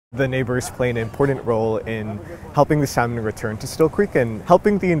The neighbors play an important role in helping the salmon return to Still Creek and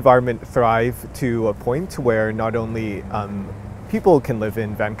helping the environment thrive to a point where not only people can live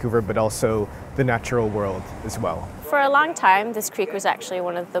in Vancouver, but also the natural world as well. For a long time, this creek was actually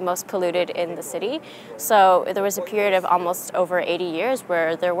one of the most polluted in the city. So there was a period of almost over 80 years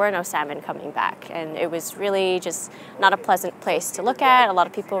where there were no salmon coming back. And it was really just not a pleasant place to look at. A lot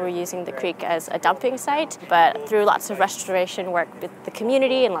of people were using the creek as a dumping site. But through lots of restoration work with the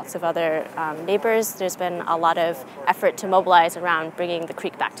community and lots of other neighbors, there's been a lot of effort to mobilize around bringing the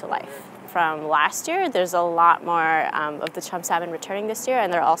creek back to life. From last year, there's a lot more of the chum salmon returning this year,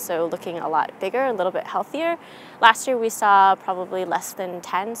 and they're also looking a lot bigger, a little bit healthier. Last year we saw probably less than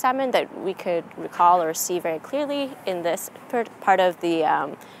 10 salmon that we could recall or see very clearly in this part of the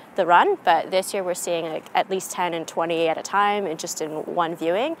run, but this year we're seeing like at least 10 and 20 at a time and just in one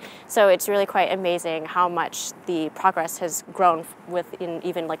viewing. So it's really quite amazing how much the progress has grown within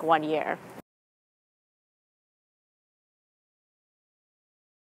even like 1 year.